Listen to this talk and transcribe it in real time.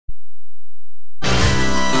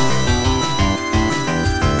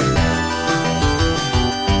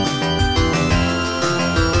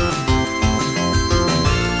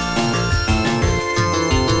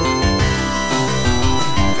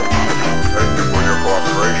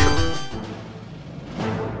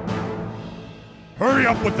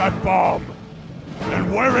Hurry up with that bomb!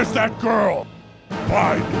 And where is that girl?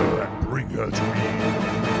 Find her and bring her to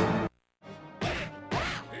me.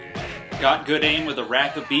 Got good aim with a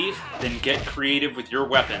rack of beef? Then get creative with your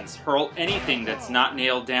weapons. Hurl anything that's not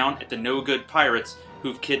nailed down at the no-good pirates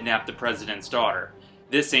who've kidnapped the president's daughter.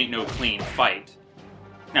 This ain't no clean fight.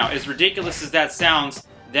 Now, as ridiculous as that sounds,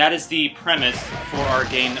 that is the premise for our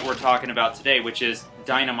game that we're talking about today, which is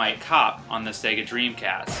Dynamite Cop on the Sega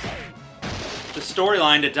Dreamcast. The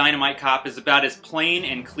storyline to Dynamite Cop is about as plain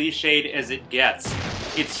and cliched as it gets.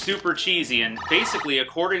 It's super cheesy, and basically,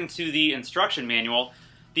 according to the instruction manual,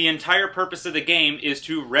 the entire purpose of the game is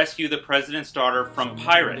to rescue the president's daughter from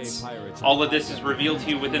pirates. All of this is revealed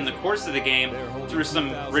to you within the course of the game through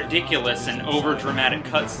some ridiculous and over-dramatic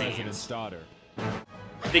cutscenes.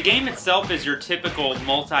 The game itself is your typical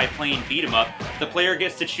multi-plane beat-em-up. The player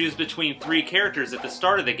gets to choose between 3 characters at the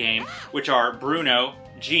start of the game, which are Bruno,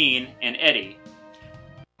 Gene, and Eddie.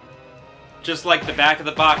 Just like the back of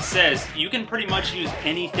the box says, you can pretty much use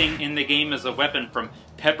anything in the game as a weapon, from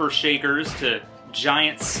pepper shakers to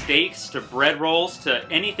giant stakes to bread rolls to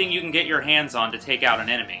anything you can get your hands on to take out an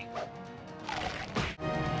enemy.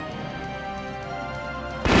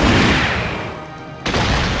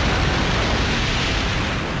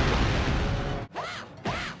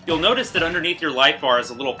 You'll notice that underneath your life bar is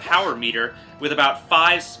a little power meter with about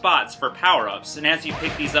 5 spots for power-ups, and as you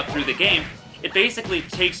pick these up through the game, it basically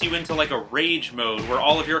takes you into like a rage mode where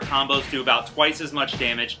all of your combos do about twice as much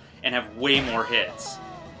damage and have way more hits.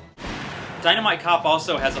 Dynamite Cop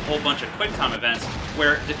also has a whole bunch of quick-time events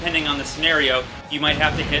where, depending on the scenario, you might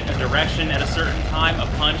have to hit a direction at a certain time, a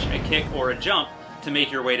punch, a kick, or a jump to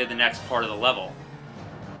make your way to the next part of the level.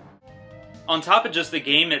 On top of just the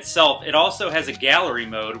game itself, it also has a gallery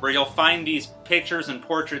mode where you'll find these pictures and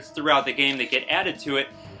portraits throughout the game that get added to it,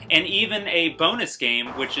 and even a bonus game,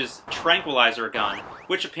 which is Tranquilizer Gun,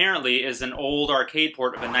 which apparently is an old arcade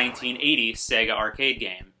port of a 1980 Sega arcade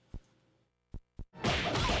game.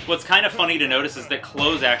 What's kind of funny to notice is that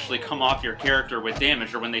clothes actually come off your character with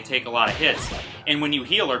damage or when they take a lot of hits, and when you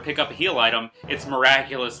heal or pick up a heal item, it's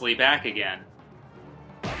miraculously back again.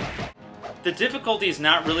 The difficulty is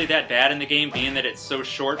not really that bad in the game, being that it's so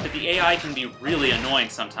short, but the AI can be really annoying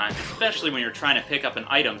sometimes, especially when you're trying to pick up an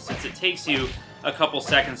item, since it takes you a couple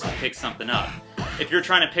seconds to pick something up. If you're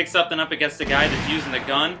trying to pick something up against a guy that's using the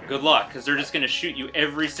gun, good luck, because they're just going to shoot you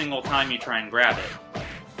every single time you try and grab it.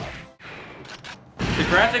 The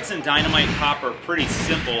graphics in Dynamite Cop are pretty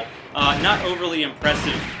simple, not overly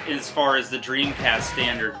impressive as far as the Dreamcast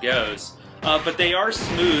standard goes. But they are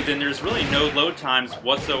smooth, and there's really no load times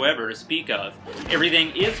whatsoever to speak of.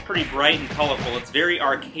 Everything is pretty bright and colorful, it's very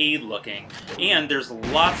arcade looking, and there's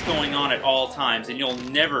lots going on at all times, and you'll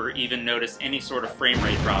never even notice any sort of frame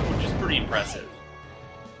rate drop, which is pretty impressive.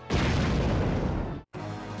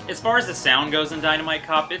 As far as the sound goes in Dynamite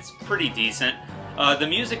Cop, it's pretty decent. The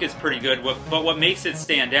music is pretty good, but what makes it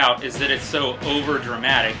stand out is that it's so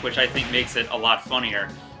over-dramatic, which I think makes it a lot funnier.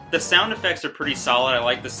 The sound effects are pretty solid. I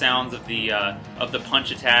like the sounds of the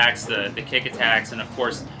punch attacks, the kick attacks, and of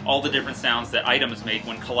course all the different sounds that items make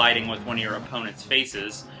when colliding with one of your opponent's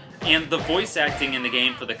faces. And the voice acting in the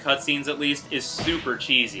game, for the cutscenes at least, is super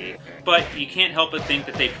cheesy. But you can't help but think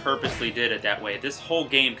that they purposely did it that way. This whole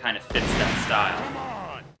game kind of fits that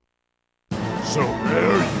style. So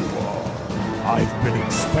there you are. I've been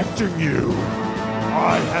expecting you.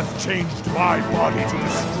 I have changed my body to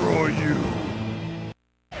destroy you.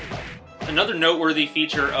 Another noteworthy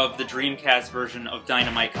feature of the Dreamcast version of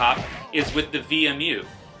Dynamite Cop is with the VMU.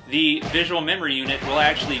 The visual memory unit will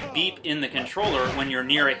actually beep in the controller when you're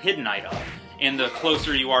near a hidden item, and the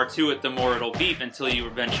closer you are to it, the more it'll beep until you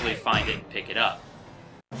eventually find it and pick it up.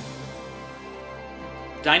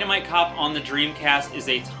 Dynamite Cop on the Dreamcast is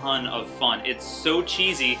a ton of fun. It's so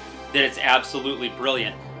cheesy that it's absolutely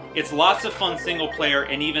brilliant. It's lots of fun single player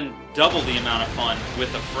and even double the amount of fun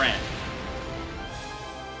with a friend.